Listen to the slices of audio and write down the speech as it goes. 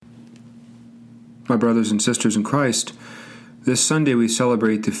My brothers and sisters in Christ, this Sunday we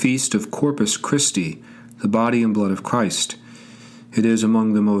celebrate the feast of Corpus Christi, the body and blood of Christ. It is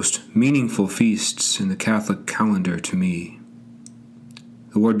among the most meaningful feasts in the Catholic calendar to me.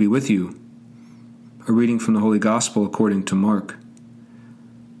 The Lord be with you. A reading from the Holy Gospel according to Mark.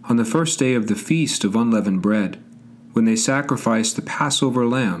 On the first day of the feast of unleavened bread, when they sacrificed the Passover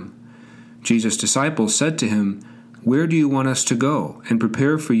lamb, Jesus' disciples said to him, "Where do you want us to go and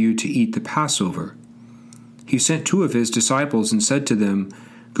prepare for you to eat the Passover?" He sent 2 of his disciples and said to them,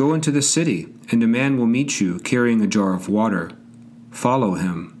 "Go into the city, and a man will meet you carrying a jar of water. Follow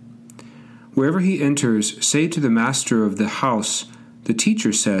him. Wherever he enters, say to the master of the house, 'The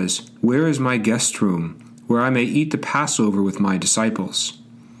teacher says, where is my guest room, where I may eat the Passover with my disciples?'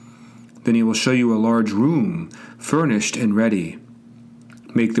 Then he will show you a large room, furnished and ready.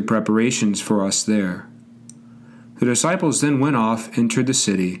 Make the preparations for us there." The disciples then went off, entered the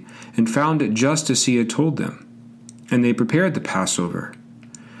city, and found it just as he had told them. And they prepared the Passover.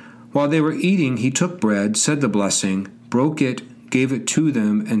 While they were eating, he took bread, said the blessing, broke it, gave it to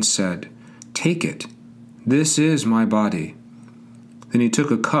them, and said, "Take it. This is my body." Then he took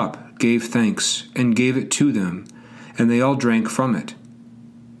a cup, gave thanks, and gave it to them, and they all drank from it.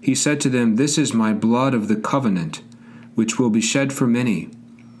 He said to them, "This is my blood of the covenant, which will be shed for many.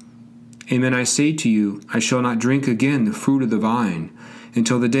 Amen, I say to you, I shall not drink again the fruit of the vine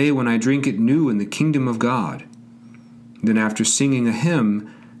until the day when I drink it new in the kingdom of God." Then after singing a hymn,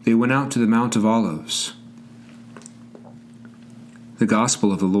 they went out to the Mount of Olives. The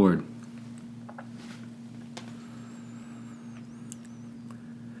Gospel of the Lord.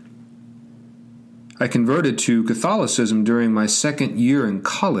 I converted to Catholicism during my second year in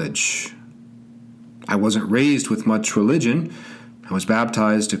college. I wasn't raised with much religion. I was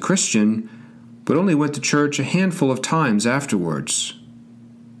baptized a Christian, but only went to church a handful of times afterwards.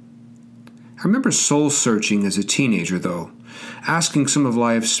 I remember soul-searching as a teenager, though, asking some of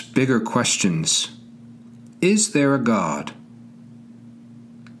life's bigger questions. Is there a God?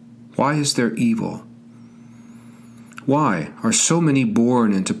 Why is there evil? Why are so many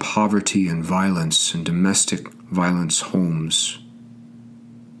born into poverty and violence and domestic violence homes?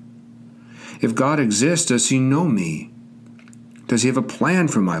 If God exists, does he know me? Does he have a plan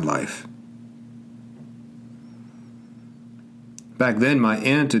for my life? Back then, my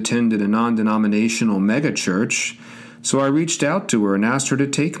aunt attended a non-denominational megachurch, so I reached out to her and asked her to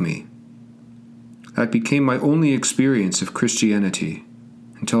take me. That became my only experience of Christianity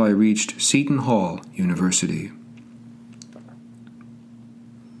until I reached Seton Hall University.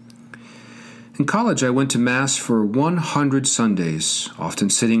 In college, I went to Mass for 100 Sundays,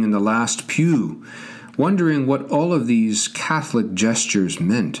 often sitting in the last pew, wondering what all of these Catholic gestures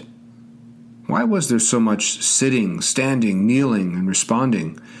meant. Why was there so much sitting, standing, kneeling, and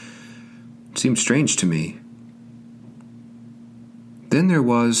responding? It seemed strange to me. Then there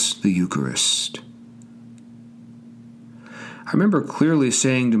was the Eucharist. I remember clearly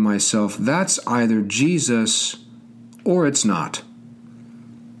saying to myself, that's either Jesus or it's not.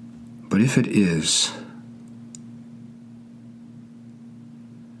 But if it is,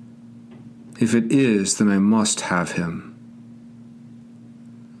 then I must have him.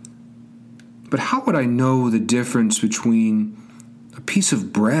 But how would I know the difference between a piece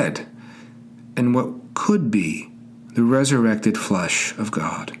of bread and what could be the resurrected flesh of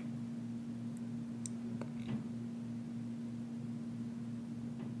God?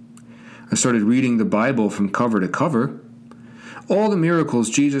 I started reading the Bible from cover to cover. All the miracles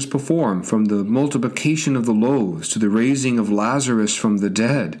Jesus performed, from the multiplication of the loaves to the raising of Lazarus from the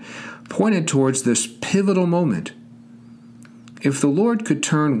dead, pointed towards this pivotal moment. If the Lord could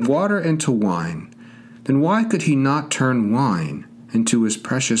turn water into wine, then why could he not turn wine into his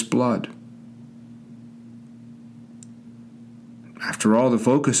precious blood? After all, the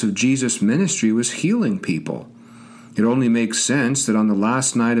focus of Jesus' ministry was healing people. It only makes sense that on the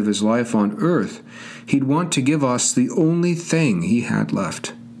last night of his life on earth, he'd want to give us the only thing he had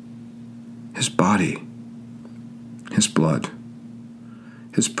left: his body, his blood.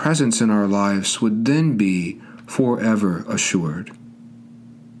 His presence in our lives would then be forever assured.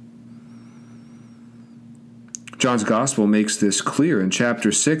 John's Gospel makes this clear. In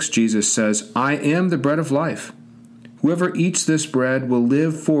chapter 6, Jesus says, "I am the bread of life. Whoever eats this bread will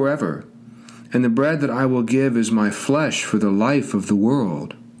live forever, and the bread that I will give is my flesh for the life of the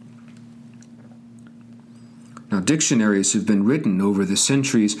world." Now, dictionaries have been written over the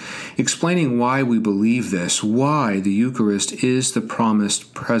centuries explaining why we believe this, why the Eucharist is the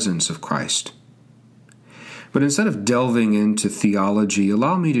promised presence of Christ. But instead of delving into theology,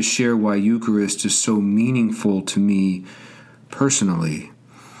 allow me to share why Eucharist is so meaningful to me personally.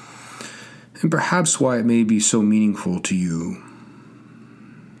 and perhaps why it may be so meaningful to you.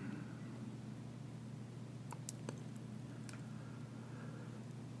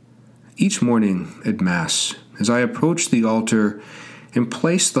 Each morning at Mass, as I approach the altar and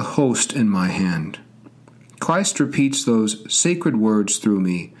place the host in my hand, Christ repeats those sacred words through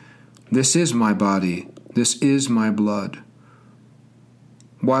me, "This is my body, this is my blood."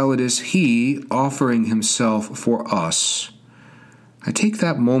 While it is He offering Himself for us, I take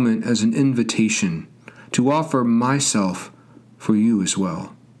that moment as an invitation to offer myself for you as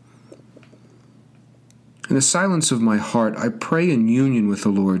well. In the silence of my heart, I pray in union with the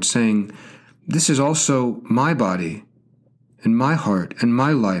Lord, saying, "This is also my body and my heart and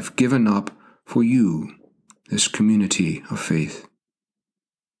my life given up for you, this community of faith."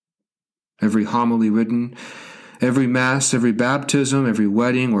 Every homily written, every Mass, every baptism, every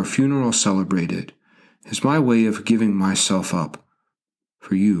wedding or funeral celebrated is my way of giving myself up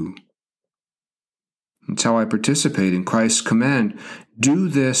for you. It's how I participate in Christ's command, "Do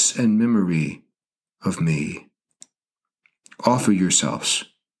this in memory of me." Offer yourselves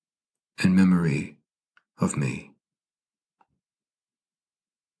in memory of me.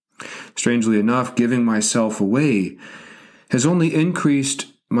 Strangely enough, giving myself away has only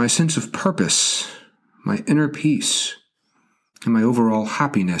increased my sense of purpose, my inner peace, and my overall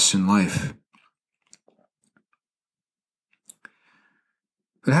happiness in life.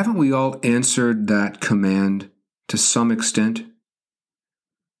 But haven't we all answered that command to some extent?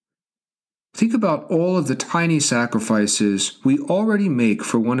 Think about all of the tiny sacrifices we already make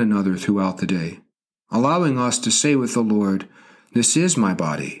for one another throughout the day, allowing us to say with the Lord, "This is my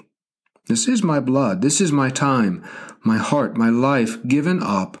body, this is my blood, this is my time, my heart, my life given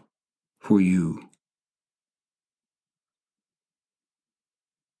up for you."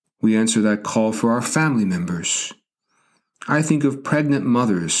 We answer that call for our family members. I think of pregnant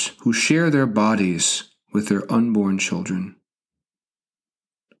mothers who share their bodies with their unborn children.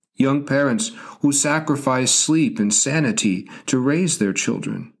 Young parents who sacrifice sleep and sanity to raise their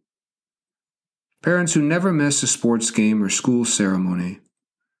children. Parents who never miss a sports game or school ceremony.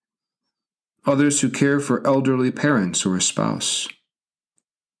 Others who care for elderly parents or a spouse.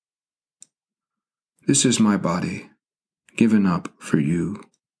 This is my body, given up for you.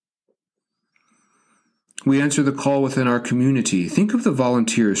 We answer the call within our community. Think of the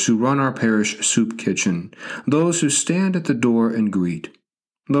volunteers who run our parish soup kitchen, those who stand at the door and greet,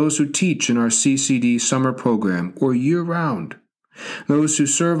 those who teach in our CCD summer program or year-round, those who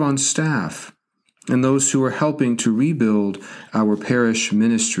serve on staff, and those who are helping to rebuild our parish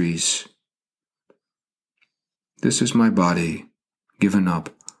ministries. This is my body, given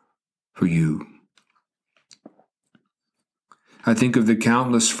up for you. I think of the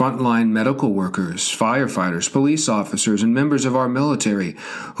countless frontline medical workers, firefighters, police officers, and members of our military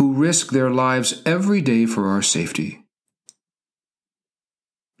who risk their lives every day for our safety.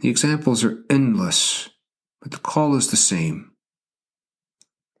 The examples are endless, but the call is the same.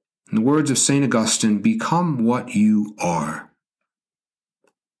 In the words of St. Augustine, become what you are,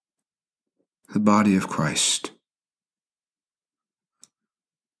 the body of Christ.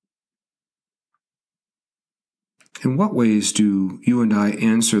 In what ways do you and I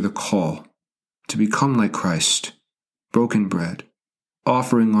answer the call to become like Christ, broken bread,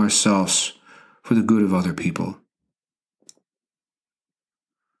 offering ourselves for the good of other people?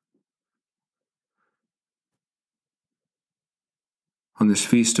 On this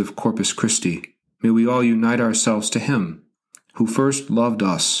feast of Corpus Christi, may we all unite ourselves to Him who first loved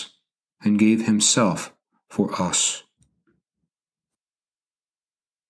us and gave Himself for us.